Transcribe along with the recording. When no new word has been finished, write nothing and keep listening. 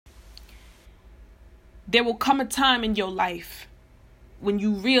There will come a time in your life when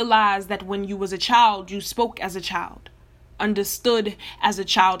you realize that when you was a child, you spoke as a child, understood as a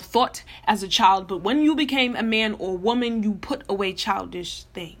child, thought as a child. But when you became a man or woman, you put away childish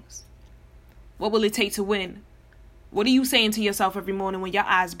things. What will it take to win? What are you saying to yourself every morning when your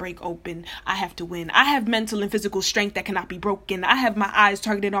eyes break open? I have to win. I have mental and physical strength that cannot be broken. I have my eyes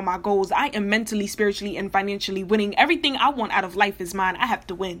targeted on my goals. I am mentally, spiritually, and financially winning. Everything I want out of life is mine. I have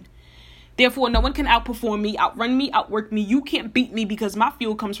to win. Therefore, no one can outperform me, outrun me, outwork me. You can't beat me because my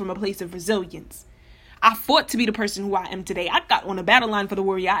fuel comes from a place of resilience. I fought to be the person who I am today. I got on the battle line for the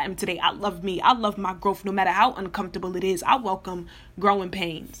warrior I am today. I love me. I love my growth no matter how uncomfortable it is. I welcome growing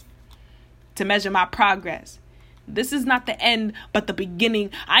pains to measure my progress. This is not the end, but the beginning.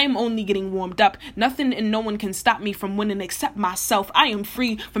 I am only getting warmed up. Nothing and no one can stop me from winning except myself. I am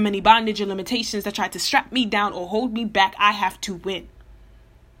free from any bondage or limitations that try to strap me down or hold me back. I have to win.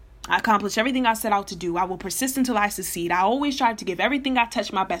 I accomplish everything I set out to do. I will persist until I succeed. I always try to give everything I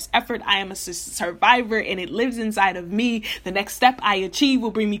touch my best effort. I am a survivor and it lives inside of me. The next step I achieve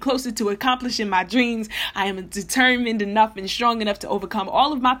will bring me closer to accomplishing my dreams. I am determined enough and strong enough to overcome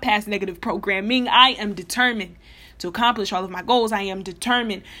all of my past negative programming. I am determined to accomplish all of my goals. I am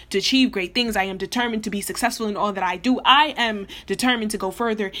determined to achieve great things. I am determined to be successful in all that I do. I am determined to go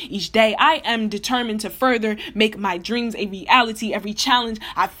further each day. I am determined to further make my dreams a reality. Every challenge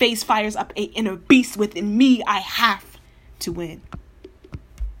I face fires up an inner beast within me. I have to win.